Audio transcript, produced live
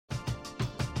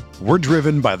We're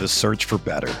driven by the search for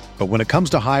better. But when it comes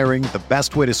to hiring, the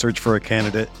best way to search for a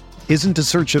candidate isn't to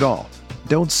search at all.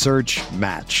 Don't search,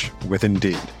 match with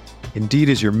Indeed. Indeed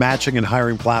is your matching and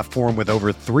hiring platform with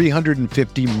over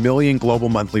 350 million global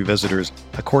monthly visitors,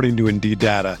 according to Indeed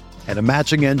data, and a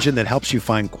matching engine that helps you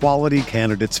find quality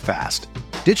candidates fast.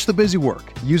 Ditch the busy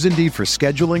work. Use Indeed for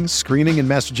scheduling, screening, and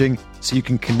messaging so you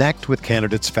can connect with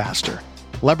candidates faster.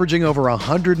 Leveraging over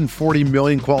 140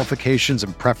 million qualifications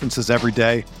and preferences every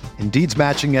day, Indeed's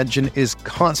matching engine is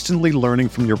constantly learning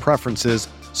from your preferences,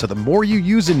 so the more you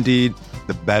use Indeed,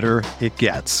 the better it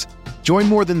gets. Join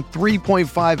more than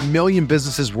 3.5 million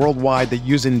businesses worldwide that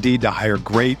use Indeed to hire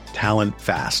great talent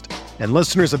fast. And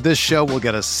listeners of this show will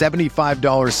get a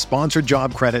 $75 sponsored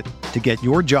job credit to get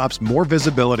your jobs more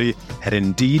visibility at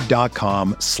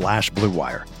Indeed.com/Blue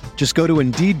Wire. Just go to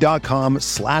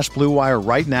Indeed.com/Blue Wire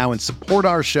right now and support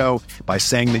our show by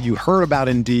saying that you heard about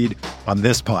Indeed on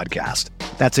this podcast.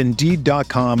 That's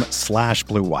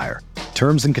Indeed.com/Blue Wire.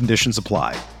 Terms and conditions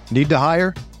apply. Need to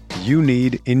hire? You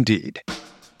need Indeed.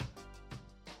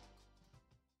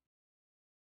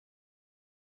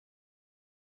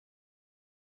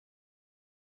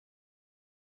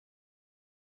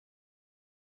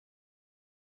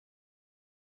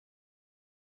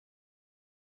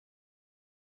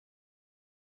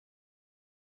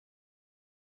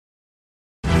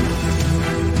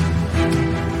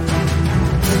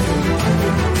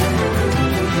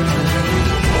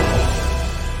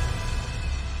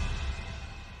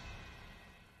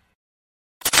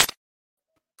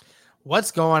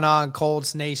 What's going on,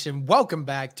 Colts Nation? Welcome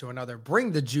back to another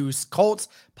Bring the Juice Colts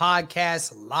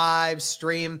podcast live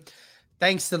stream.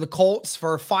 Thanks to the Colts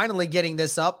for finally getting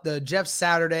this up. The Jeff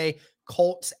Saturday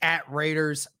Colts at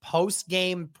Raiders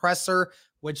post-game presser,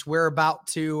 which we're about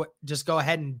to just go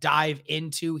ahead and dive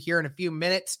into here in a few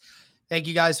minutes. Thank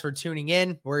you guys for tuning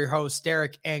in. We're your hosts,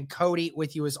 Derek and Cody,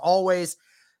 with you as always.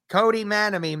 Cody,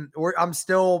 man, I mean, I'm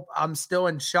still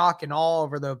in shock and awe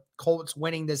over the Colts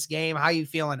winning this game. How you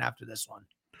feeling after this one?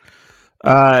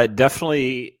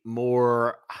 Definitely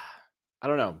more, I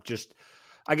don't know, just,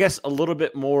 I guess a little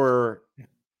bit more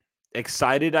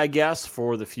excited, I guess,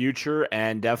 for the future,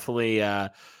 and definitely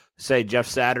say Jeff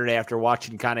Saturday, after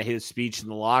watching kind of his speech in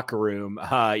the locker room,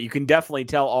 you can definitely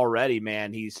tell already,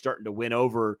 man, he's starting to win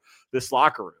over this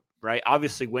locker room, right?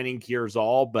 Obviously winning cures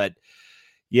all, but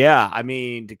yeah, I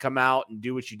mean, to come out and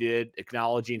do what you did,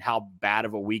 acknowledging how bad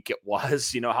of a week it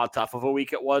was, how tough of a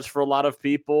week it was for a lot of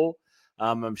people.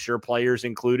 I'm sure players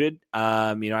included.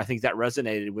 I think that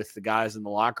resonated with the guys in the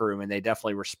locker room, and they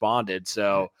definitely responded.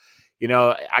 So,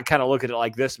 I kind of look at it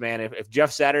like this, man. If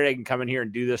Jeff Saturday can come in here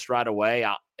and do this right away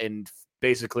and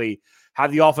basically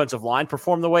have the offensive line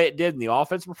perform the way it did and the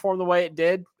offense perform the way it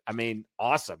did, I mean,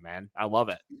 awesome, man. I love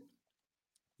it.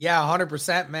 Yeah,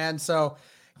 100%, man. So,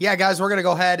 yeah, guys, we're going to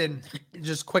go ahead and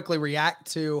just quickly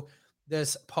react to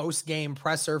this post-game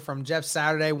presser from Jeff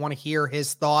Saturday. Want to hear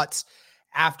his thoughts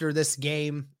after this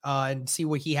game and see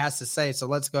what he has to say. So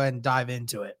let's go ahead and dive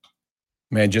into it.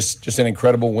 Man, just an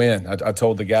incredible win. I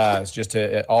told the guys just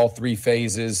at all three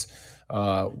phases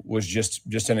was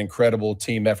just an incredible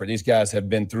team effort. These guys have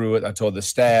been through it. I told the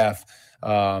staff,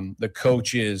 the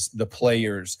coaches, the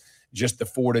players, just the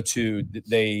fortitude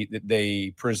that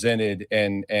they presented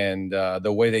and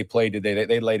the way they played today.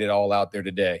 They laid it all out there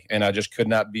today, and I just could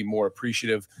not be more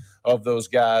appreciative of those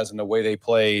guys and the way they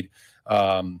played.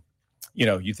 You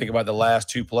think about the last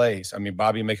two plays. I mean,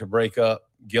 Bobby make a breakup,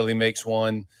 Gilly makes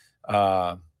one.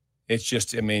 It's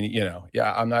just, I'm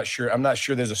not sure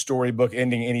there's a storybook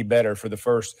ending any better for the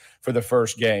first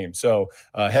game. So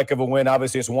heck of a win.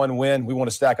 Obviously, it's one win. We want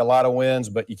to stack a lot of wins,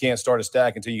 but you can't start a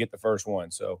stack until you get the first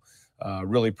one. So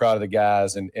really proud of the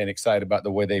guys and excited about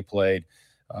the way they played.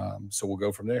 So we'll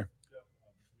go from there. Yeah,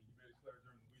 you made it clear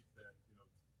during the week that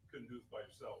you couldn't do this by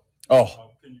yourself.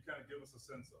 Can you kind of give us a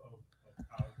sense of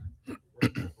how it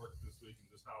worked this week and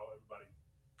just how everybody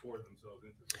poured themselves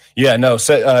into it? Yeah, no.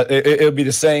 So it'll be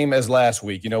the same as last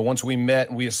week. Once we met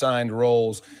and we assigned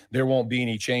roles, there won't be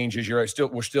any changes.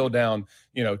 We're still down,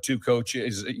 two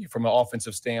coaches from an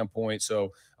offensive standpoint.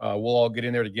 So we'll all get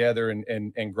in there together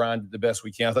and grind the best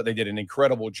we can. I thought they did an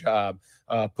incredible job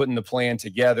putting the plan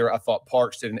together. I thought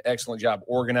Parks did an excellent job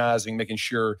organizing, making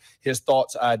sure his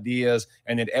thoughts, ideas,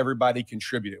 and that everybody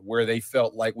contributed where they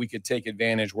felt like we could take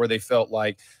advantage, where they felt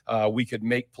like we could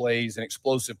make plays and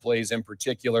explosive plays in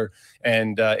particular.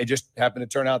 And it just happened to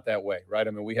turn out that way, right?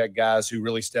 I mean, we had guys who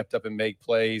really stepped up and made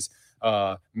plays.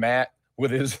 Matt, with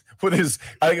his,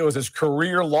 I think it was his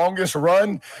career longest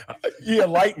run.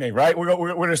 Lightning, right? We're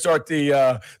going to start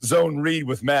the zone read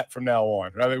with Matt from now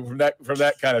on. I mean, from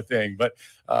that kind of thing. But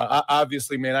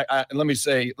obviously, man, let me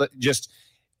say,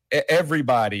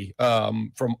 everybody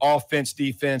from offense,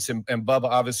 defense, and Bubba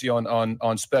obviously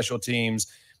on special teams.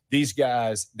 These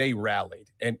guys, they rallied,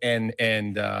 and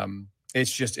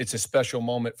it's a special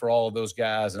moment for all of those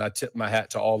guys, and I tip my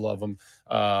hat to all of them.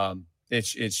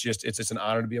 It's an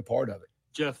honor to be a part of it.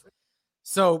 Jeff.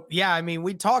 So yeah, I mean,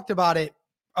 we talked about it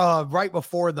right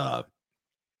before the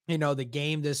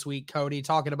game this week, Cody,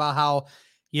 talking about how,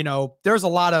 there's a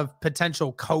lot of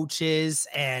potential coaches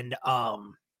and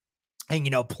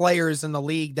players in the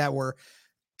league that were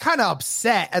kind of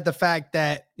upset at the fact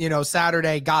that,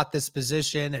 Saturday got this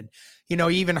position, and,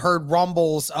 even heard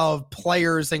rumbles of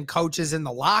players and coaches in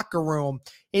the locker room,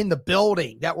 in the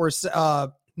building, that were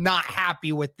not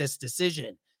happy with this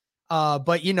decision.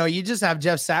 But, you just have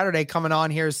Jeff Saturday coming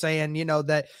on here saying,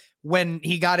 that when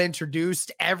he got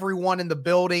introduced, everyone in the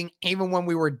building, even when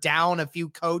we were down a few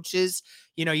coaches,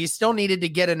 you still needed to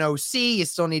get an OC, you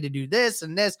still need to do this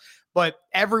and this, but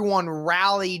everyone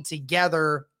rallied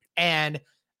together and,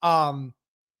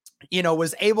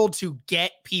 was able to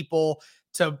get people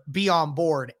to be on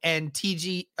board. And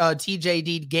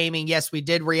TJD Gaming, yes, we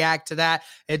did react to that.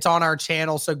 It's on our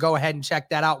channel, so go ahead and check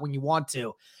that out when you want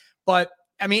to. But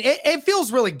I mean, it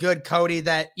feels really good, Cody,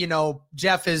 that,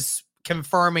 Jeff is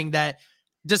confirming that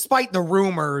despite the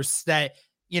rumors that,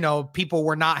 people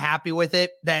were not happy with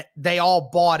it, that they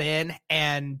all bought in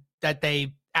and that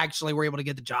they actually were able to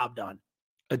get the job done.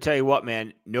 I'll tell you what,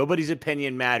 man, nobody's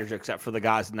opinion matters except for the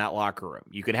guys in that locker room.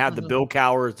 You can have the Bill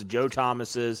Cowers, the Joe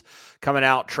Thomases coming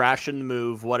out, trashing the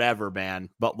move, whatever, man.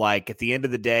 But at the end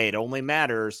of the day, it only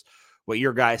matters what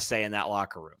your guys say in that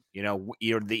locker room.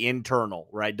 You're the internal,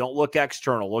 right? Don't look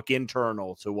external, look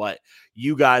internal to what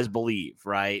you guys believe,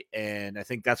 right? And I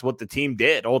think that's what the team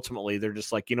did. Ultimately, they're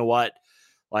just like, you know what?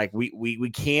 We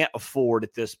can't afford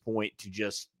at this point to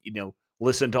just,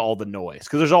 listen to all the noise,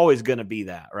 because there's always going to be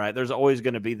that, right? There's always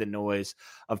going to be the noise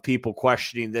of people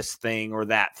questioning this thing or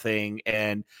that thing.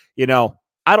 And,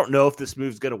 I don't know if this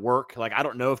move's going to work. I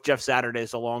don't know if Jeff Saturday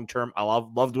is a long-term. I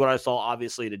loved what I saw,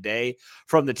 obviously, today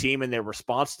from the team and their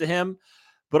response to him.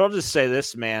 But I'll just say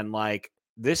this, man,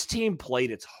 this team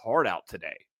played its heart out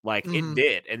today. It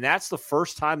did. And that's the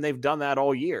first time they've done that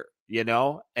all year,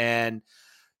 and,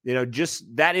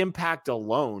 just that impact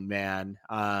alone, man,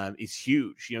 is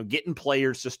huge. Getting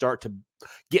players to start to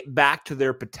get back to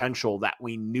their potential that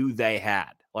we knew they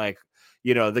had.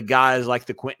 The guys like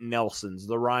the Quentin Nelsons,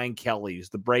 the Ryan Kellys,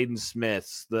 the Braden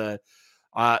Smiths, the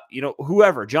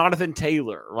whoever, Jonathan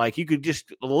Taylor, you could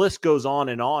the list goes on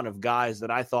and on of guys that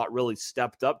I thought really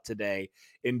stepped up today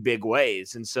in big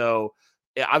ways. And so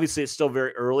obviously it's still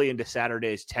very early into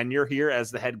Saturday's tenure here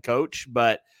as the head coach,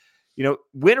 but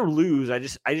win or lose, I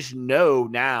just know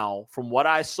now from what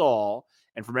I saw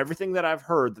and from everything that I've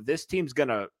heard that this team's going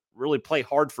to really play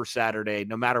hard for Saturday,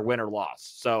 no matter win or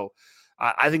loss. So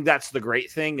I think that's the great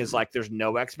thing is there's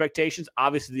no expectations.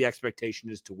 Obviously the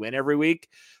expectation is to win every week,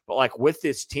 but with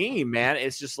this team, man,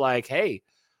 it's just hey,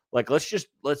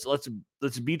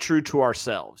 let's be true to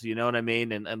ourselves. You know what I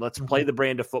mean? And let's play the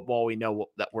brand of football we know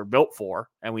that we're built for,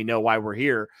 and we know why we're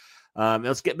here.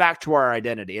 Let's get back to our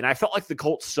identity. And I felt like the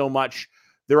Colts so much,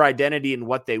 their identity and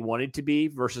what they wanted to be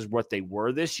versus what they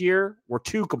were this year were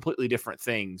two completely different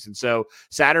things. And so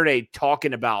Saturday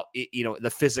talking about,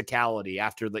 the physicality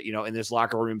after the, in this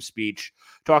locker room speech,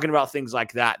 talking about things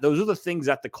like that. Those are the things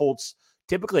that the Colts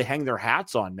typically hang their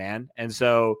hats on, man. And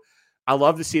so I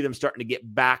love to see them starting to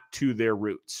get back to their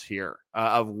roots here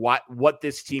of what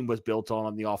this team was built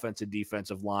on the offensive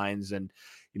defensive lines. And,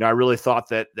 I really thought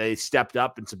that they stepped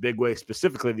up in some big ways,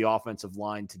 specifically the offensive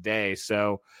line today.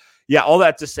 So, yeah, all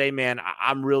that to say, man,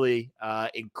 I'm really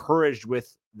encouraged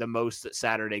with the most that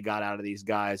Saturday got out of these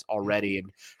guys already and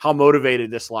how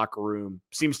motivated this locker room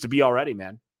seems to be already,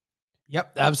 man.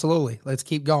 Yep, absolutely. Let's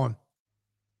keep going.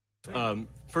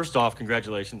 First off,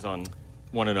 congratulations on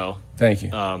 1-0. Thank you.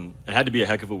 It had to be a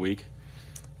heck of a week.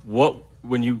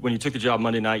 When you took the job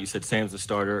Monday night, you said Sam's the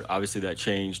starter. Obviously, that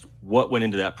changed. What went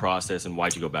into that process, and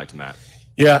why'd you go back to Matt?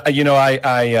 Yeah,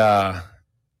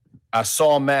 I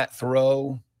saw Matt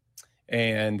throw,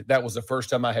 and that was the first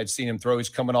time I had seen him throw. He's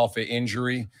coming off an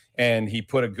injury, and he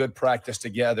put a good practice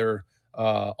together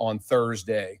on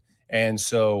Thursday. And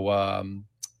so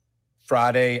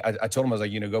Friday, I told him, I was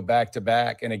like, go back to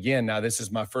back. And again, now this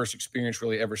is my first experience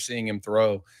really ever seeing him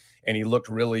throw, and he looked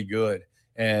really good.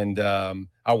 And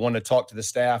I wanted to talk to the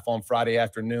staff on Friday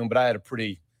afternoon, but I had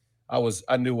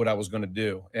I knew what I was going to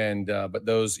do. And but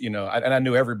those, and I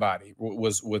knew everybody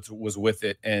was with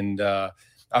it. And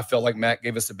I felt like Matt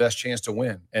gave us the best chance to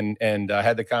win. And I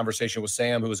had the conversation with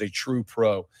Sam, who is a true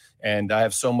pro. And I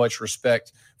have so much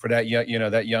respect for that,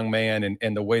 that young man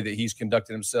and the way that he's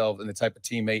conducted himself and the type of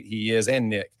teammate he is, and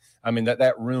Nick. I mean,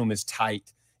 that room is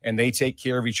tight, and they take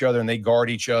care of each other and they guard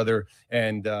each other.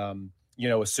 And,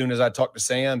 as soon as I talked to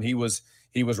Sam, he was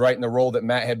right in the role that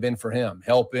Matt had been for him,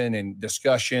 helping and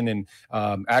discussion. And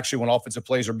actually, when offensive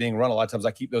plays are being run, a lot of times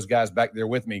I keep those guys back there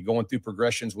with me, going through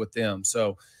progressions with them.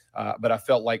 So, but I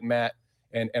felt like Matt,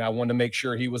 and I wanted to make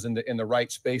sure he was in the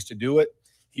right space to do it.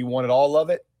 He wanted all of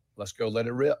it. Let's go, let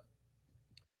it rip.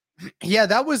 Yeah,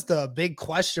 that was the big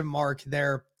question mark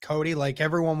there, Cody. Like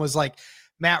everyone was like,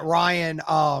 Matt Ryan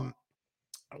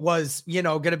was,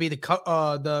 going to be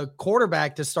the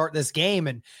quarterback to start this game.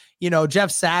 And,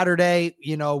 Jeff Saturday,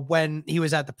 when he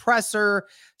was at the presser,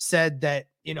 said that,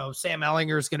 Sam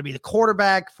Ehlinger is going to be the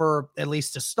quarterback for at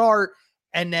least to start.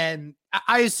 And then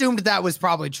I assumed that was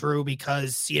probably true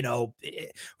because, we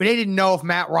didn't know if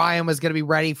Matt Ryan was going to be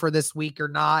ready for this week or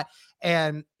not.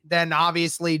 And then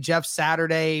obviously Jeff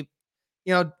Saturday,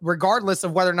 regardless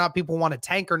of whether or not people want to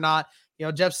tank or not,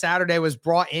 Jeff Saturday was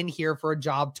brought in here for a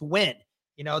job to win.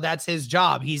 That's his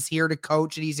job. He's here to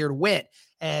coach and he's here to win.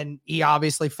 And he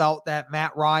obviously felt that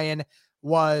Matt Ryan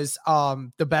was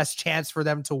the best chance for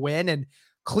them to win. And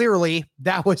clearly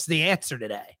that was the answer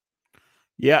today.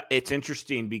 Yeah, it's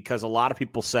interesting because a lot of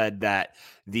people said that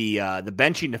the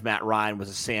benching of Matt Ryan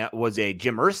was a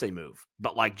Jim Irsay move,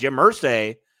 but like Jim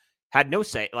Irsay had no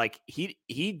say. Like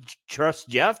he trusts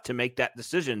Jeff to make that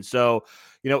decision. So,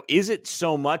 is it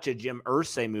so much a Jim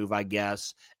Irsay move, I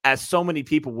guess, as so many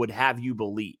people would have you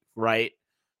believe, right?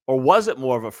 Or was it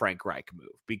more of a Frank Reich move?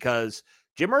 Because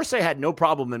Jim Irsay had no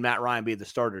problem in Matt Ryan being the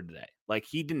starter today. Like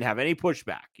he didn't have any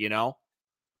pushback,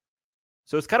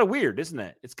 So it's kind of weird, isn't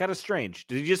it? It's kind of strange.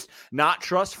 Did he just not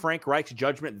trust Frank Reich's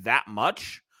judgment that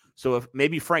much? So if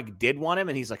maybe Frank did want him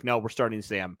and he's like, no, we're starting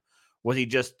Sam. Was he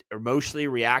just emotionally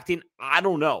reacting? I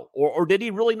don't know. Or did he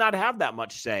really not have that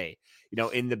much say,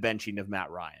 in the benching of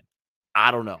Matt Ryan? I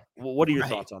don't know. What are your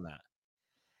thoughts on that?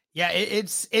 Yeah,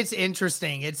 it's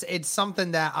interesting. It's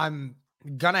something that I'm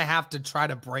gonna have to try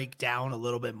to break down a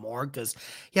little bit more because,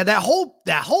 yeah, that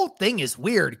whole thing is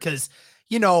weird because,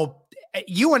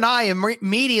 you and I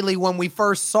immediately when we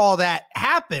first saw that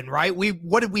happen, right?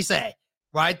 What did we say?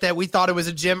 Right? That we thought it was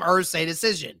a Jim Irsay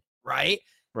decision, right?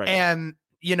 Right. And,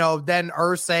 then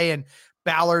Irsay and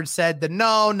Ballard said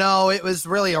no, it was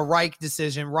really a Reich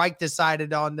decision. Reich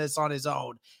decided on this on his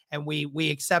own. And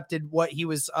we accepted what he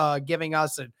was giving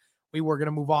us and we were going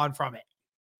to move on from it.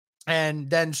 And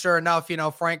then sure enough,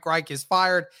 Frank Reich is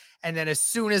fired. And then as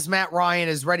soon as Matt Ryan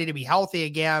is ready to be healthy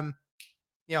again,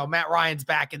 Matt Ryan's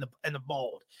back in the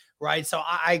mold, right? So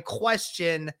I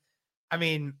question,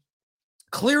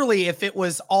 clearly if it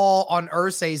was all on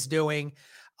Irsay's doing,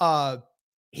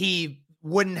 he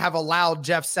wouldn't have allowed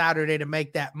Jeff Saturday to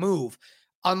make that move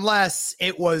unless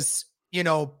it was,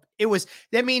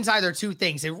 that means either two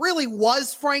things. It really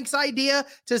was Frank's idea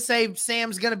to say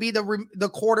Sam's going to be the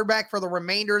quarterback for the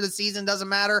remainder of the season, doesn't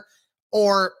matter.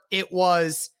 Or it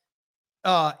was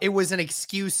an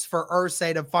excuse for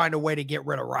Irsay to find a way to get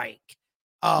rid of Reich,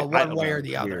 one way or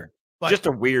the other. But just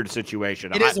a weird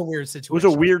situation. It is a weird situation. It was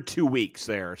a weird 2 weeks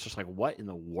there. It's just like, what in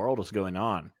the world is going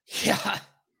on? Yeah.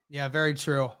 Yeah, very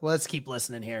true. Let's keep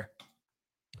listening here.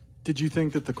 Did you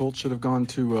think that the Colts should have gone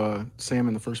to Sam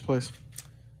in the first place?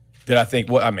 Did I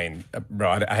think? Well,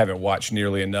 bro, I haven't watched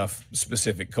nearly enough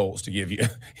specific Colts to give you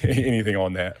anything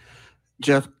on that.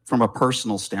 Jeff, from a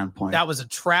personal standpoint. That was a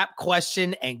trap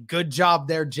question, and good job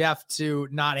there, Jeff, to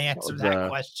not answer that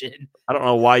question. I don't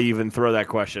know why you even throw that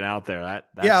question out there.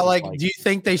 That's do you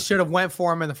think they should have went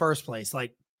for him in the first place?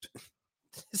 Like,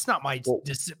 it's not my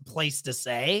place to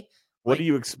say. What do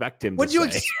you expect him to say? What do you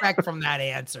expect from that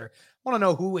answer? I want to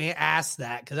know who asked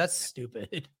that because that's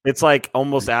stupid. It's like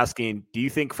almost asking, do you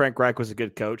think Frank Reich was a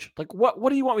good coach? Like, what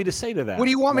do you want me to say to that? What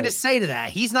do you want me to say to that?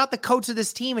 He's not the coach of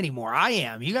this team anymore. I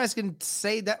am. You guys can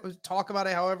say that, talk about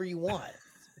it however you want.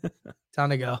 Time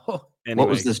to go. Anyway. What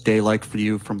was this day like for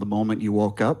you from the moment you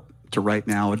woke up to right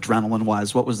now,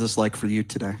 adrenaline-wise? What was this like for you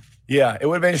today? Yeah, it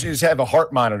would have been interesting to just have a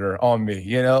heart monitor on me.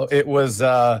 It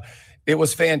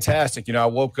was fantastic. I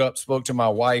woke up, spoke to my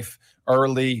wife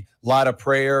early, a lot of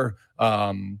prayer,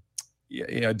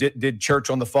 did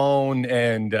church on the phone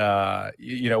and,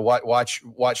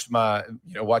 watched my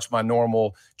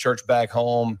normal church back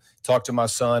home, talked to my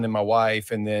son and my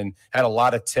wife, and then had a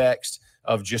lot of text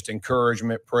of just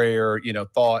encouragement, prayer,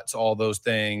 thoughts, all those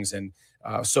things. And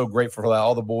so grateful for that.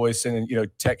 All the boys sending,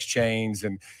 text chains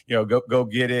and, go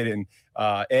get it. And,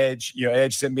 Edge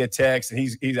sent me a text and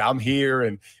he's I'm here.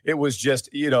 And it was just,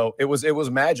 it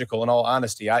was magical in all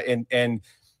honesty. In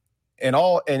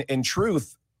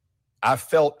truth, I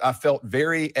felt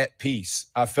very at peace.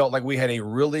 I felt like we had a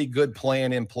really good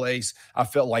plan in place. I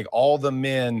felt like all the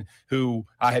men who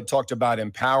I had talked about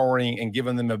empowering and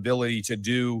giving them the ability to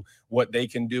do what they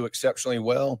can do exceptionally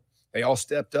well, they all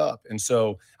stepped up. And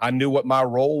so I knew what my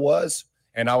role was,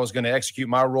 and I was going to execute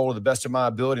my role to the best of my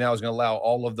ability, and I was going to allow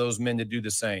all of those men to do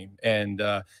the same. And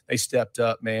they stepped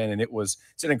up, man, and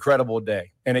it's an incredible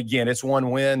day. And again, it's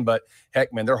one win, but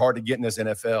heck, man, they're hard to get in this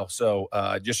NFL. So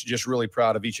just really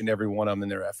proud of each and every one of them in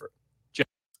their effort.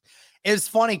 It's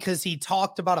funny because he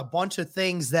talked about a bunch of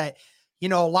things that, a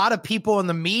lot of people in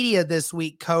the media this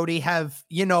week, Cody, have,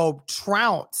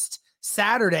 trounced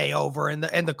Saturday over and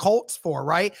the Colts for,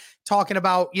 right? Talking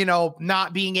about,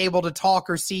 not being able to talk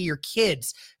or see your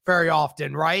kids very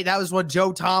often, right? That was what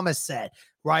Joe Thomas said,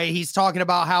 right? He's talking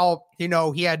about how,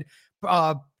 he had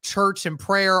church and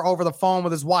prayer over the phone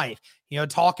with his wife,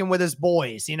 talking with his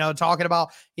boys, talking about,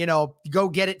 go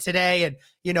get it today. And,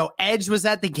 Edge was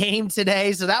at the game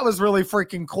today. So that was really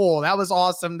freaking cool. That was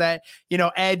awesome that,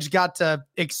 Edge got to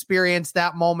experience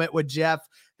that moment with Jeff.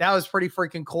 That was pretty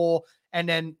freaking cool. And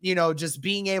then, just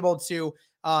being able to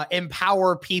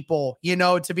empower people,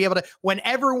 to be able to, when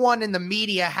everyone in the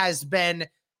media has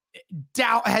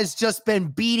just been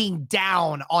beating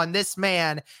down on this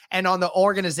man and on the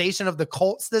organization of the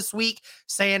Colts this week,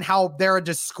 saying how they're a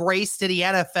disgrace to the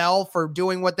NFL for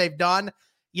doing what they've done.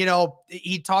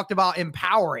 He talked about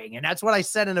empowering. And that's what I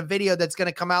said in a video that's going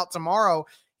to come out tomorrow.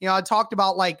 I talked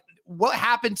about what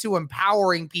happened to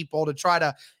empowering people to try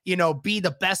to, be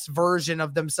the best version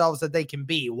of themselves that they can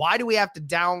be? Why do we have to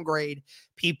downgrade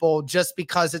people just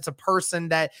because it's a person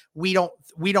that we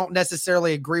don't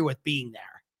necessarily agree with being there?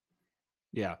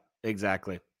 Yeah,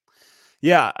 exactly.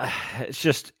 Yeah. It's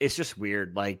just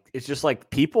weird. It's just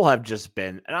people have just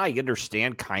been, and I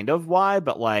understand kind of why,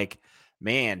 but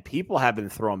man, people have been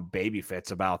throwing baby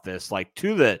fits about this,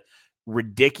 to the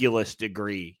ridiculous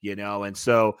degree, and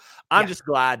so I'm just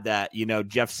glad that,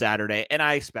 Jeff Saturday, and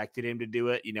I expected him to do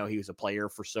it. He was a player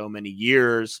for so many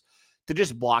years, to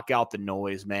just block out the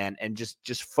noise, man, and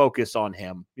just focus on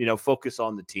him, focus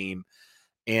on the team,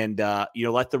 and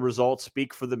let the results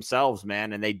speak for themselves,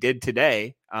 man. And they did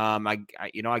today. I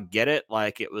get it.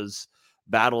 It was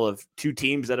battle of two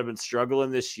teams that have been struggling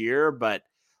this year, but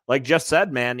like Jeff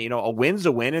said, man, a win's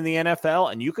a win in the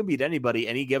NFL, and you can beat anybody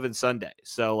any given Sunday.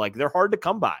 So, they're hard to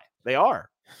come by. They are.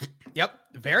 Yep.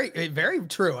 Very, very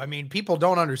true. I mean, people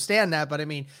don't understand that, but I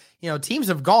mean, teams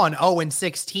have gone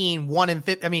 0-16,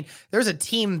 1-5. There's a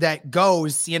team that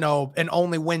goes, and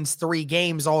only wins 3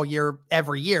 games all year,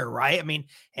 every year, right? It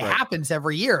happens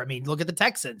every year. Look at the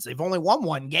Texans. They've only won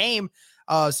 1 game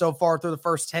so far through the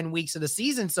first 10 weeks of the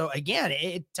season. So again,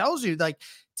 it tells you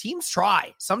teams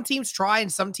try. Some teams try,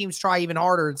 and some teams try even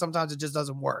harder, and sometimes it just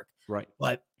doesn't work. Right.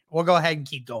 But we'll go ahead and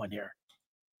keep going here.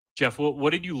 Jeff, what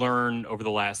did you learn over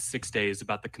the last 6 days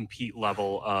about the compete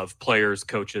level of players,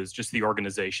 coaches, just the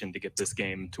organization to get this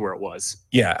game to where it was?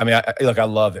 Yeah, I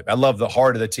love it. I love the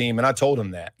heart of the team, and I told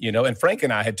him that, and Frank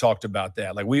and I had talked about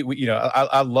that.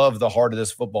 I love the heart of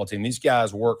this football team. These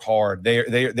guys work hard.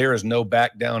 There is no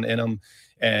back down in them,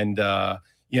 and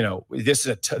this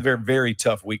is a very, very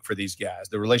tough week for these guys.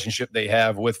 The relationship they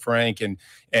have with Frank, and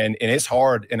it's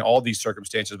hard in all these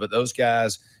circumstances. But those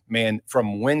guys, man,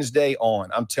 from Wednesday on,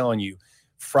 I'm telling you,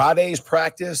 Friday's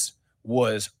practice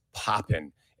was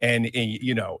popping. And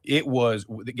it was,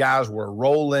 the guys were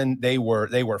rolling, they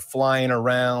were flying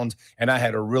around, and I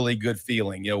had a really good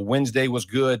feeling. Wednesday was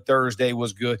good, Thursday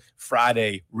was good,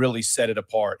 Friday really set it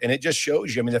apart. And it just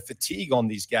shows you, the fatigue on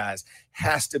these guys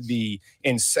has to be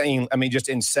insane. Just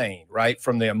insane, right?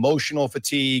 From the emotional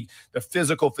fatigue, the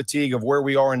physical fatigue of where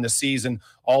we are in the season,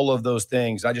 all of those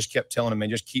things. I just kept telling them,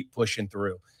 man, just keep pushing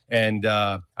through. And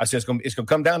I said, it's going to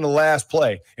come down to the last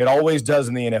play. It always does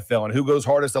in the NFL. And who goes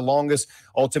hardest the longest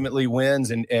ultimately wins.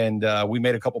 And we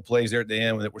made a couple plays there at the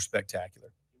end that were spectacular.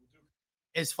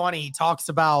 It's funny. He talks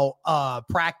about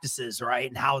practices, right?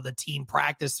 And how the team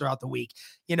practiced throughout the week.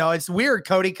 It's weird,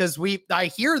 Cody, because I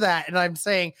hear that and I'm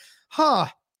saying, there's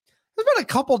been a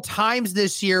couple times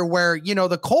this year where,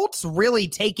 the Colts really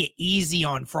take it easy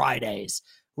on Fridays.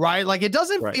 Right? It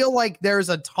doesn't feel like there's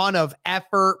a ton of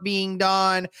effort being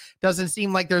done. Doesn't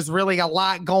seem like there's really a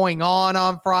lot going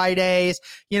on Fridays.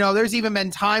 There's even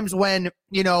been times when,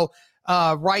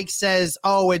 Reich says,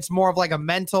 it's more of a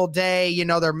mental day.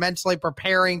 They're mentally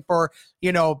preparing for,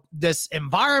 this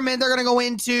environment they're going to go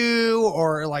into,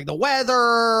 or the weather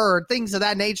or things of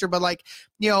that nature. But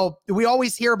we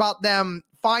always hear about them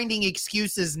finding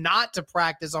excuses not to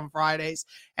practice on Fridays.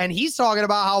 And he's talking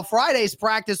about how Friday's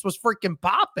practice was freaking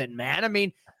popping,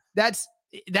 man. That's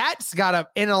that's got to,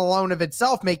 in and alone of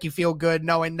itself, make you feel good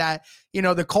knowing that,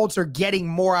 the Colts are getting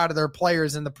more out of their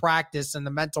players in the practice and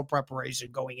the mental preparation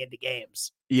going into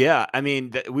games. Yeah. I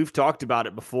mean, we've talked about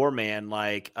it before, man,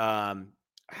 like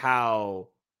how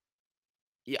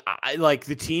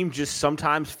the team just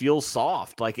sometimes feels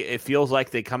soft. Like it feels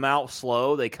like they come out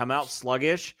slow, they come out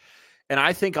sluggish. And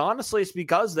I think honestly, it's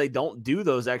because they don't do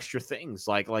those extra things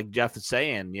like Jeff is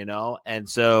saying, and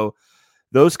so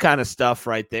those kind of stuff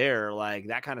right there, like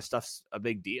that kind of stuff's a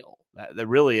big deal. That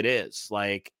really it is.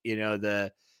 Like,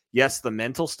 the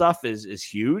mental stuff is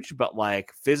huge, but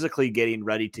like physically getting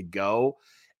ready to go.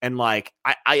 And like,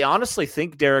 I honestly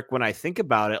think, Derek, when I think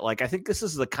about it, like, I think this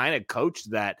is the kind of coach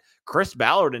that Chris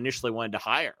Ballard initially wanted to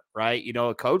hire, right?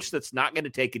 A coach that's not going to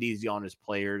take it easy on his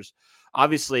players.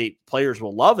 Obviously, players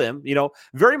will love him,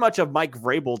 very much a Mike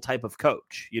Vrabel type of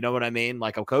coach. You know what I mean?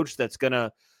 Like a coach that's going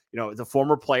to, the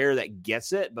former player that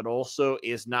gets it, but also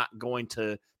is not going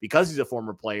to, because he's a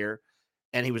former player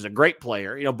and he was a great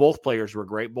player. Both players were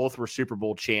great. Both were Super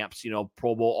Bowl champs,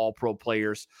 Pro Bowl, all pro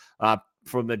players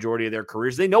for the majority of their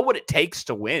careers. They know what it takes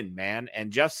to win, man.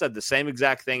 And Jeff said the same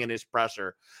exact thing in his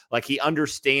presser. Like he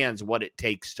understands what it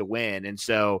takes to win. And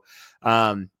so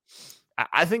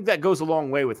I think that goes a long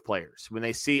way with players when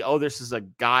they see, oh, this is a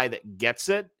guy that gets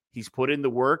it. He's put in the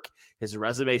work. His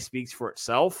resume speaks for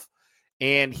itself.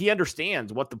 And he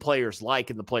understands what the players like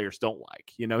and the players don't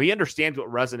like. He understands what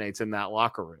resonates in that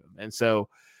locker room. And so,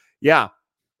 yeah,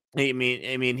 I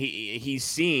mean, he's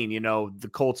seen, the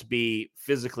Colts be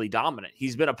physically dominant.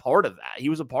 He's been a part of that. He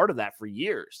was a part of that for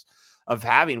years, of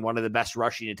having one of the best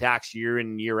rushing attacks year in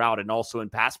and year out, and also in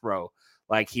pass pro.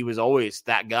 Like he was always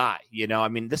that guy. I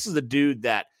mean, this is a dude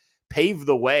that paved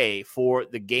the way for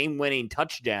the game-winning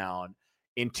touchdown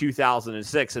in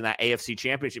 2006 in that AFC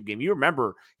Championship game. You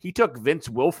remember he took Vince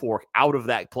Wilfork out of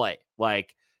that play.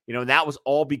 Like, that was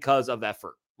all because of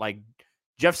effort. Like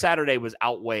Jeff Saturday was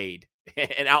outweighed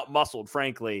and outmuscled,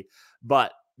 frankly,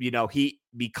 but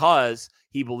because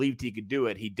he believed he could do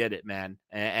it, he did it, man.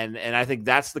 And I think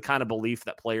that's the kind of belief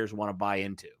that players want to buy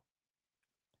into.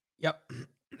 Yep,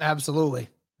 absolutely.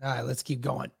 All right, let's keep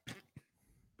going.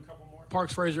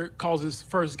 Parks Frazier calls his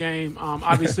first game.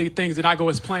 Obviously, things did not go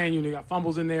as planned. You got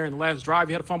fumbles in there. In the last drive,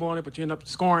 you had a fumble on it, but you end up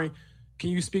scoring. Can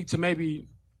you speak to maybe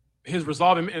his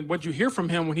resolve and what you hear from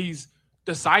him when he's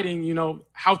deciding,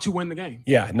 how to win the game?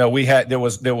 Yeah, no, there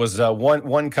was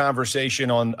one conversation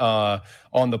on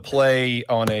the play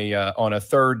on a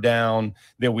third down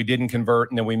that we didn't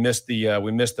convert, and then we missed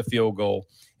the field goal.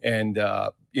 And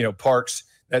Parks,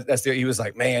 he was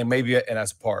like, man, maybe. And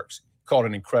that's Parks called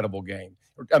an incredible game.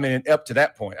 I mean, up to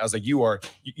that point, I was like,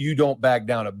 you don't back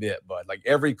down a bit, bud. Like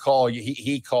every call,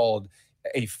 he called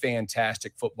a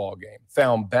fantastic football game,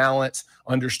 found balance,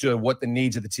 understood what the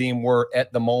needs of the team were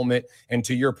at the moment. And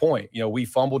to your point, we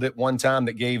fumbled it one time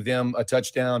that gave them a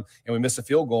touchdown, and we missed a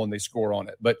field goal and they score on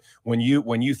it. But when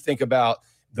you think about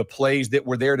the plays that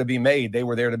were there to be made, they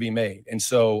were there to be made. And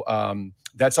so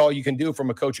that's all you can do from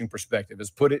a coaching perspective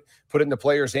is put it in the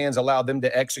players' hands, allow them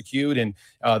to execute. And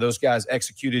those guys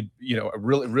executed,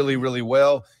 really, really, really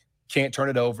well. Can't turn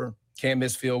it over. Can't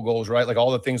miss field goals, right? Like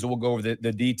all the things that we'll go over,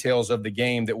 the details of the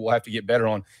game that we'll have to get better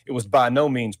on. It was by no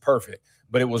means perfect,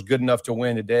 but it was good enough to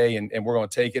win today, and we're going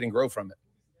to take it and grow from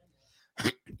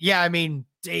it. Yeah, I mean,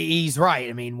 he's right.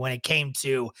 I mean, when it came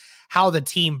to how the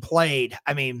team played,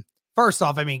 I mean, first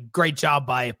off, great job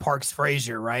by Parks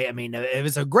Frazier, right? I mean, it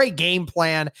was a great game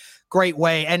plan, great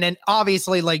way. And then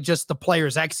obviously, like, just the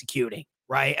players executing,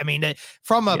 right? I mean,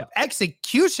 from an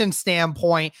execution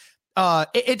standpoint,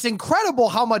 it's incredible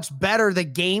how much better the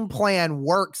game plan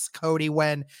works, Cody,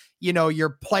 when,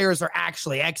 your players are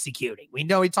actually executing.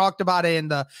 We talked about it in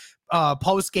the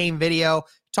post-game video,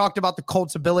 talked about the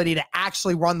Colts' ability to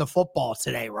actually run the football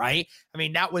today, right? I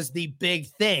mean, that was the big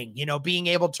thing, being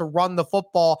able to run the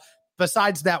football.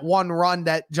 Besides that one run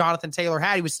that Jonathan Taylor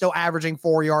had, he was still averaging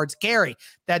 4 yards carry.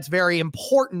 That's very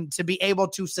important to be able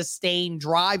to sustain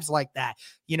drives like that.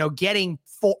 Getting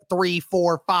 3,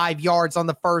 4, 5 yards on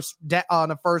the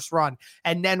first run,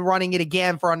 and then running it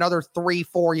again for another 3,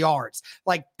 4 yards.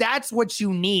 Like that's what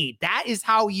you need. That is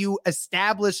how you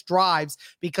establish drives,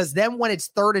 because then when it's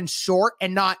 3rd and short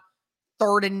and not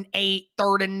 3rd and 8,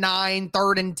 3rd and 9,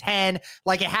 3rd and 10,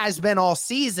 like it has been all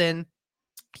season,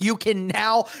 you can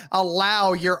now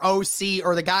allow your OC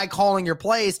or the guy calling your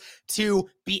plays to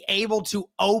be able to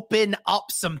open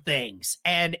up some things.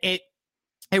 And it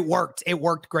worked. It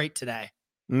worked great today.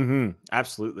 Mm-hmm.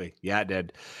 Absolutely. Yeah, it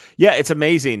did. Yeah, it's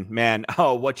amazing, man.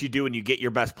 Oh, what you do when you get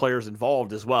your best players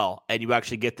involved as well, and you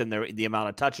actually get them the amount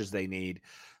of touches they need.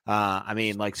 I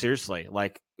mean, like seriously,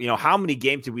 like, how many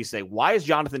games did we say, why is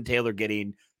Jonathan Taylor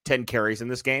getting 10 carries in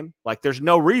this game. Like, there's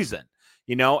no reason,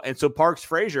 And so Parks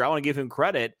Frazier, I want to give him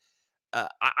credit.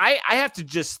 I have to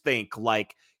just think,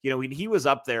 like, when he was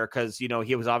up there, because,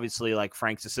 he was obviously like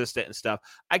Frank's assistant and stuff.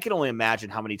 I can only imagine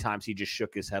how many times he just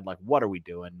shook his head like, what are we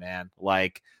doing, man?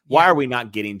 Like, why are we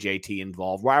not getting JT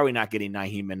involved? Why are we not getting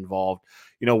Nyheim involved?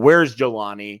 Where's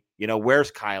Jelani?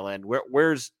 Where's Kylan?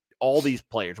 Where's all these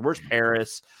players? Where's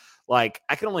Paris? Like,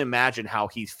 I can only imagine how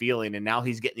he's feeling. And now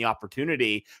he's getting the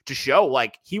opportunity to show,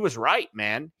 like, he was right,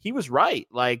 man. He was right.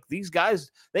 Like, these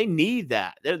guys, they need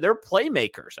that. They're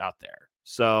playmakers out there.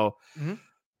 So,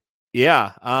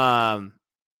 yeah. I'm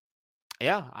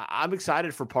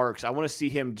excited for Parks. I want to see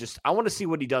him I want to see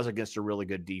what he does against a really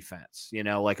good defense,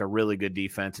 like a really good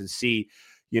defense, and see,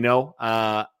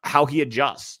 how he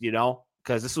adjusts,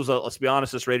 because this was let's be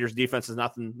honest, this Raiders defense is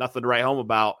nothing to write home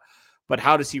about, but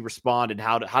how does he respond, and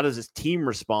how does his team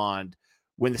respond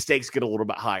when the stakes get a little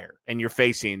bit higher and you're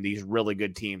facing these really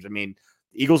good teams? I mean,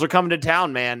 Eagles are coming to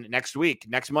town, man, next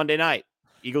Monday night.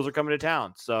 Eagles are coming to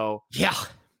town. So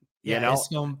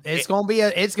it's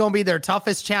gonna be their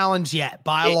toughest challenge yet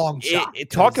by a long shot.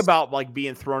 Talk about like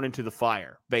being thrown into the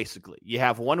fire. Basically, you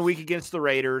have 1 week against the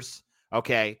Raiders.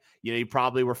 Okay, you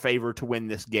probably were favored to win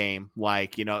this game.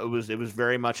 Like, it was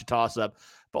very much a toss up.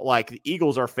 But like, the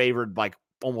Eagles are favored like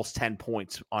almost 10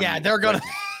 points. They're gonna.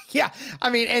 Yeah, I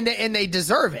mean, and they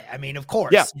deserve it. I mean, of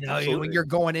course. Yeah, when you're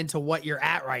going into what you're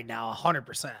at right now,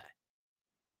 100%.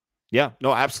 Yeah,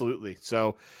 no, absolutely.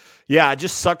 So, yeah, it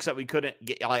just sucks that we couldn't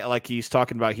get, like he's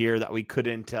talking about here, that we could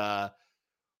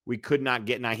not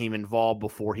get Nyheim involved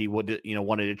before he would,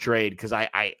 wanted to trade. Because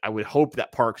I would hope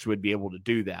that Parks would be able to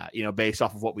do that, based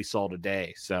off of what we saw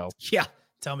today. So, yeah,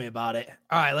 tell me about it.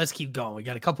 All right, let's keep going. We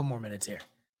got a couple more minutes here.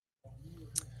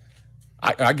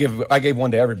 I gave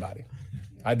one to everybody.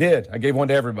 I did. I gave one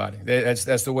to everybody.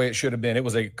 That's the way it should have been. It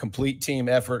was a complete team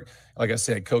effort. Like I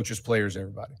said, coaches, players,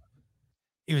 everybody.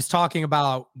 He was talking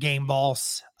about game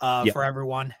balls for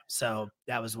everyone. So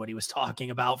that was what he was talking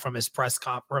about from his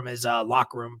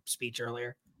locker room speech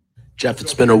earlier. Jeff,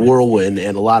 it's been a whirlwind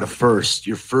and a lot of firsts.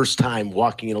 Your first time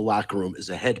walking in a locker room as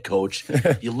a head coach.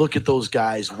 You look at those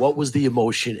guys. What was the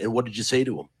emotion, and what did you say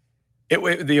to them?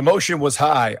 The emotion was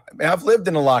high. I mean, I've lived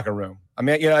in a locker room. I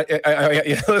mean,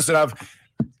 listen,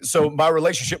 so my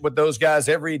relationship with those guys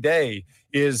every day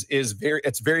is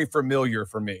very familiar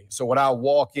for me. So when I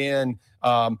walk in,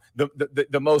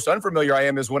 the most unfamiliar I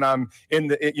am is when I'm in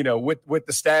the, with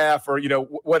the staff or,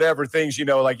 whatever things,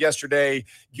 like yesterday,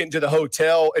 getting to the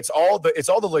hotel, it's all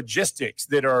the logistics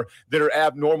that are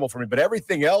abnormal for me. But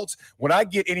everything else, when I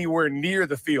get anywhere near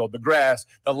the field, the grass,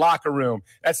 the locker room,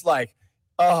 that's like,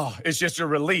 oh, it's just a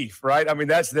relief, right? I mean,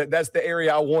 that's the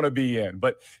area I want to be in.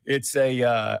 But it's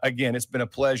again, it's been a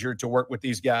pleasure to work with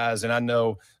these guys, and I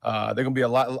know they're going to be a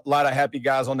lot of happy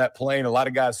guys on that plane, a lot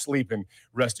of guys sleeping,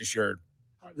 rest assured.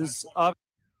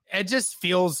 It just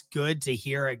feels good to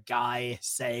hear a guy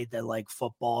say that like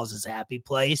football is his happy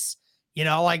place.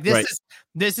 Like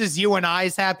this is you and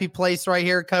I's happy place right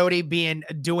here, Cody,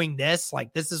 doing this.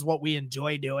 Like, this is what we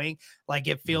enjoy doing. Like,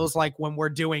 it feels like when we're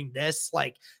doing this,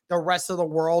 like the rest of the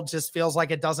world just feels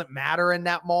like it doesn't matter in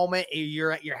that moment.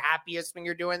 You're at your happiest when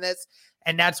you're doing this.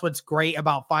 And that's what's great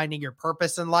about finding your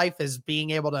purpose in life, is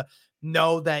being able to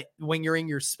know that when you're in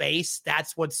your space,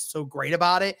 that's what's so great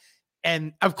about it.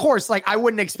 And of course, like, I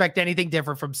wouldn't expect anything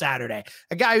different from Saturday.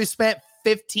 A guy who spent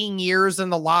 15 years in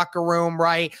the locker room,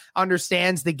 right?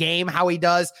 Understands the game, how he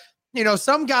does.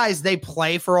 Some guys, they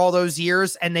play for all those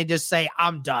years and they just say,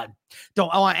 I'm done.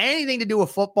 Don't want anything to do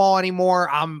with football anymore.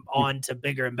 I'm on to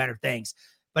bigger and better things.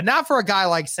 But not for a guy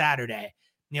like Saturday.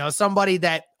 Somebody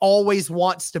that always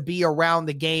wants to be around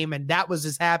the game, and that was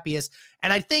his happiest.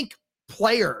 And I think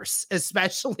players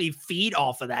especially feed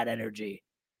off of that energy.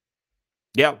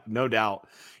 Yeah, no doubt.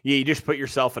 Yeah, you just put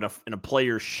yourself in a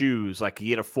player's shoes. Like, you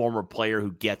get a former player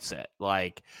who gets it.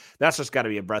 Like, that's just got to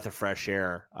be a breath of fresh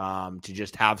air to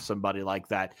just have somebody like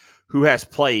that who has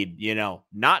played,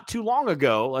 not too long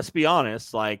ago. Let's be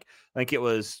honest. Like, I think it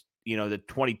was, the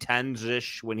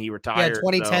 2010s-ish when he retired.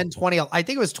 Yeah, 2010, 20. I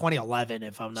think it was 2011,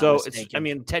 if I'm not mistaken.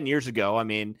 It's, 10 years ago.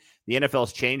 The NFL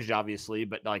has changed, obviously,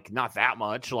 but like not that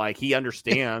much. Like, he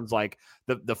understands like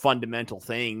the fundamental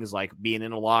things, like being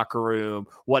in a locker room,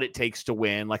 what it takes to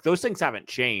win. Like, those things haven't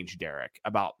changed, Derek,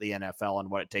 about the NFL and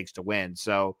what it takes to win.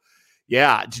 So,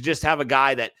 yeah, to just have a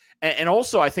guy that, and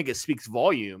also I think it speaks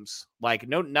volumes. Like,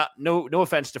 no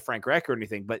offense to Frank Reich or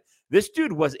anything, but this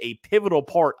dude was a pivotal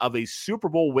part of a Super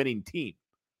Bowl winning team.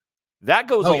 That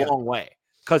goes a long way,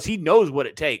 because he knows what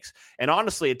it takes. And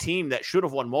honestly, a team that should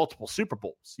have won multiple Super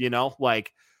Bowls,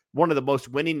 like, one of the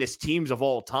most winningest teams of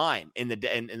all time in the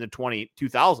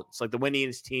 2000s, like the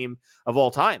winningest team of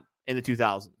all time in the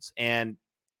 2000s. And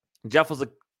Jeff was a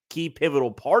key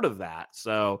pivotal part of that.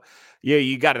 So yeah,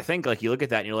 you got to think, like, you look at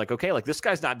that and you're like, okay, like, this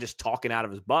guy's not just talking out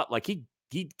of his butt. Like he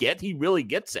really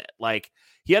gets it. Like,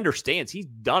 he understands. He's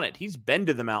done it. He's been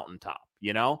to the mountaintop,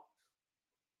 you know?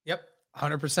 Yep.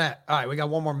 100%. All right. We got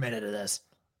one more minute of this.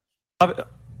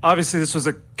 Obviously, this was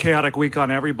a chaotic week on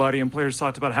everybody, and players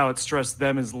talked about how it stressed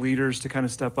them as leaders to kind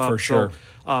of step up. For sure.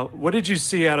 So, what did you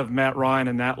see out of Matt Ryan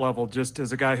in that level, just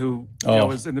as a guy who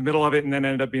was in the middle of it and then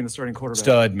ended up being the starting quarterback?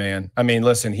 Stud, man. I mean,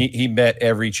 listen, he met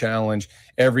every challenge,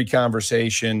 every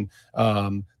conversation.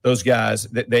 Those guys,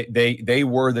 they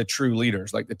were the true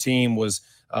leaders. Like, the team was.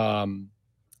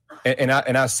 And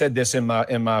I said this in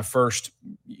my first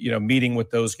meeting with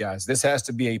those guys. This has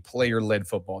to be a player-led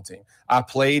football team. I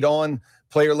played on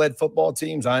player-led football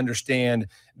teams. I understand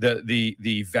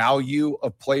the value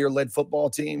of player-led football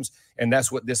teams, and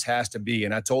that's what this has to be.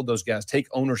 And I told those guys, take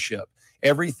ownership.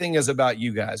 Everything is about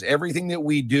you guys. Everything that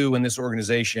we do in this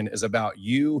organization is about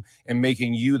you and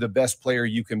making you the best player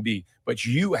you can be. But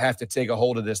you have to take a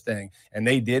hold of this thing. And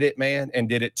they did it, man, and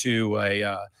did it to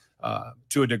a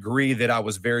degree that I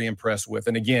was very impressed with.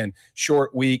 And again,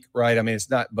 short week, right? I mean, it's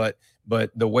not, but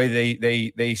the way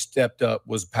they stepped up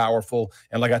was powerful.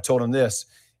 And like I told them this,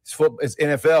 it's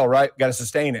NFL, right? Got to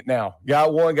sustain it now.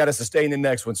 Got one, got to sustain the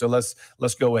next one. So let's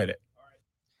go at it.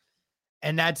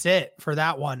 And that's it for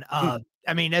that one.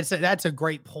 I mean, that's a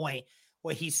great point.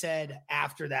 What he said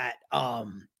after that,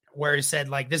 where he said,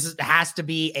 like, has to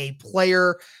be a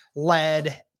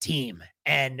player-led team.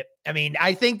 And I mean,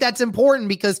 I think that's important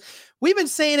because we've been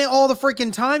saying it all the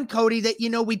freaking time, Cody,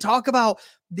 that, we talk about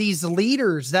these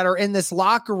leaders that are in this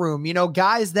locker room,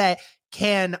 guys that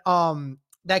can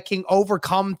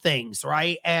overcome things.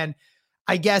 Right. And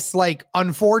I guess, like,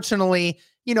 unfortunately,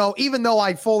 even though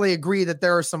I fully agree that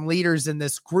there are some leaders in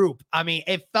this group, I mean,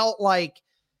 it felt like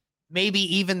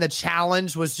maybe even the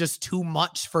challenge was just too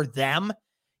much for them.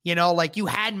 Like, you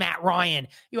had Matt Ryan,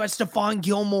 you had Stephon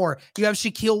Gilmore, you have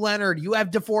Shaquille Leonard, you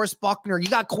have DeForest Buckner, you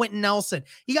got Quentin Nelson,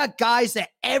 you got guys at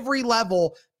every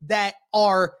level that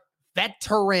are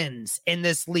veterans in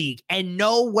this league and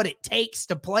know what it takes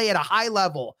to play at a high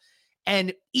level.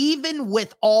 And even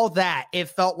with all that, it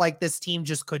felt like this team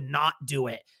just could not do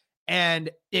it.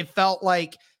 And it felt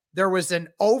like there was an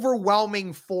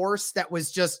overwhelming force that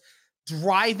was just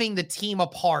driving the team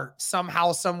apart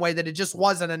somehow, some way, that it just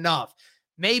wasn't enough.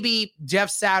 Maybe Jeff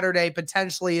Saturday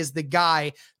potentially is the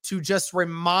guy to just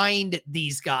remind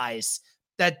these guys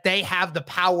that they have the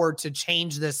power to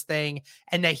change this thing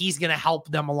and that he's going to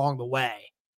help them along the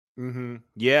way. Mm-hmm.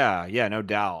 Yeah, no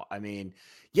doubt. I mean,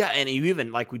 yeah, and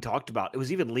even, like we talked about, it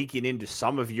was even leaking into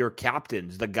some of your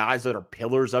captains, the guys that are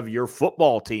pillars of your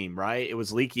football team, right? It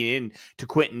was leaking in to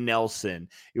Quentin Nelson.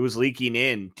 It was leaking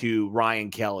in to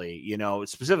Ryan Kelly,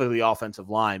 specifically the offensive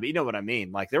line. But you know what I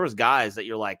mean? Like, there was guys that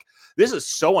you're like, this is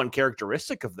so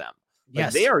uncharacteristic of them. Like,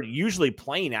 yes. They are usually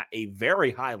playing at a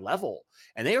very high level,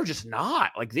 and they are just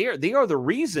not. Like, they are the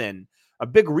reason, a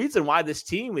big reason why this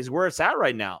team is where it's at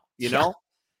right now, you know?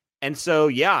 And so,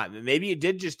 yeah, maybe it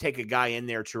did just take a guy in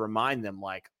there to remind them,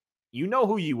 like, you know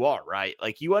who you are, right?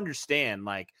 Like, you understand,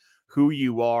 like, who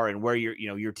you are and where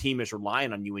your team is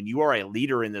relying on you, and you are a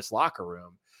leader in this locker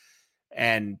room.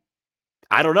 And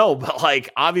I don't know, but, like,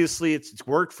 obviously it's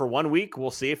worked for 1 week. We'll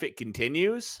see if it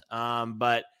continues.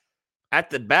 But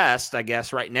at the best, I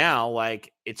guess right now,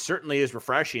 like, it certainly is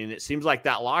refreshing. And it seems like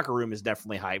that locker room is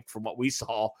definitely hyped from what we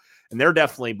saw, and they're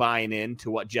definitely buying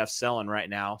into what Jeff's selling right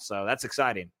now. So that's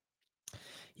exciting.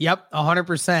 Yep,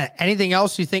 100%. Anything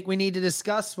else you think we need to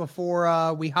discuss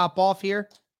before we hop off here?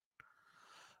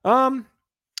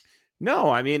 No,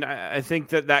 I mean, I think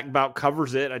that about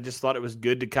covers it. I just thought it was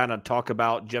good to kind of talk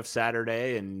about Jeff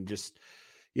Saturday, and just,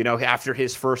 after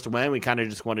his first win, we kind of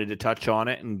just wanted to touch on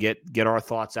it and get our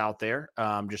thoughts out there,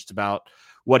 just about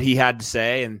what he had to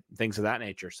say and things of that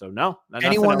nature. So no,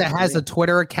 anyone that has a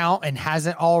Twitter account and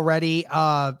hasn't already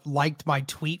liked my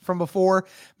tweet from before,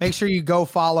 make sure you go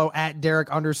follow at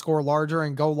Derek_Larger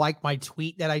and go like my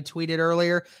tweet that I tweeted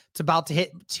earlier. It's about to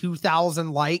hit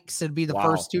 2,000 likes. It'd be the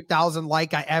first 2,000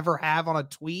 like I ever have on a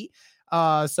tweet.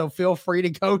 So feel free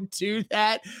to go do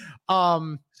that.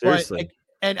 Seriously.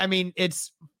 And I mean,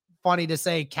 it's funny to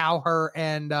say Cowher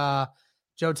and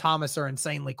Joe Thomas are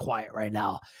insanely quiet right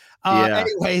now.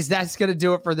 Anyways, that's going to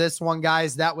do it for this one,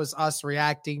 guys. That was us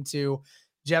reacting to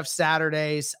Jeff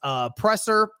Saturday's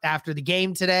presser after the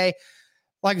game today.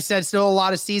 Like I said, still a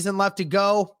lot of season left to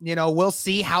go. We'll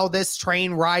see how this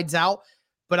train rides out,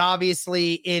 but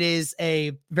obviously it is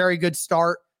a very good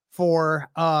start for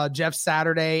Jeff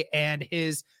Saturday and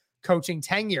his coaching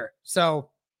tenure. So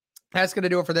that's going to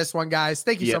do it for this one, guys.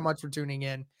 Thank you so much for tuning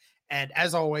in. And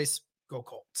as always, go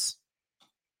Colts.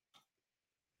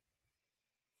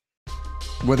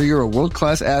 Whether you're a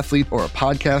world-class athlete or a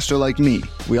podcaster like me,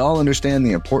 we all understand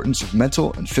the importance of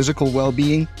mental and physical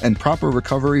well-being and proper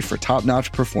recovery for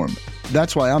top-notch performance.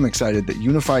 That's why I'm excited that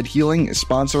Unified Healing is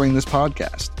sponsoring this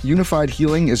podcast. Unified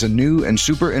Healing is a new and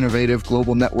super innovative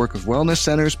global network of wellness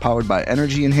centers powered by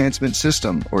Energy Enhancement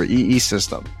System, or EE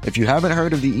System. If you haven't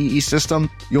heard of the EE System,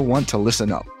 you'll want to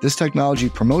listen up. This technology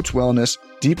promotes wellness,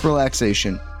 deep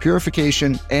relaxation,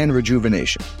 purification, and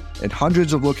rejuvenation. At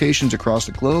hundreds of locations across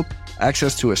the globe,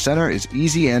 access to a center is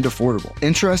easy and affordable.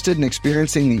 Interested in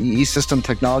experiencing the EE System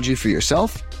technology for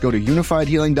yourself? Go to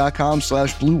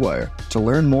unifiedhealing.com/bluewire to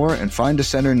learn more and find a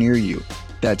center near you.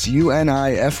 That's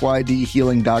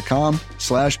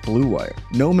unifydhealing.com/bluewire.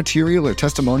 No material or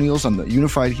testimonials on the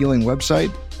Unified Healing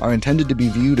website are intended to be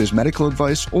viewed as medical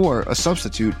advice or a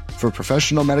substitute for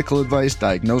professional medical advice,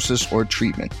 diagnosis, or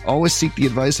treatment. Always seek the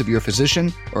advice of your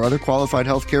physician or other qualified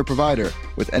healthcare provider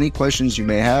with any questions you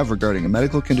may have regarding a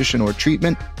medical condition or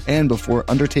treatment and before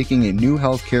undertaking a new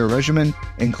healthcare regimen,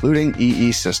 including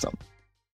EE System.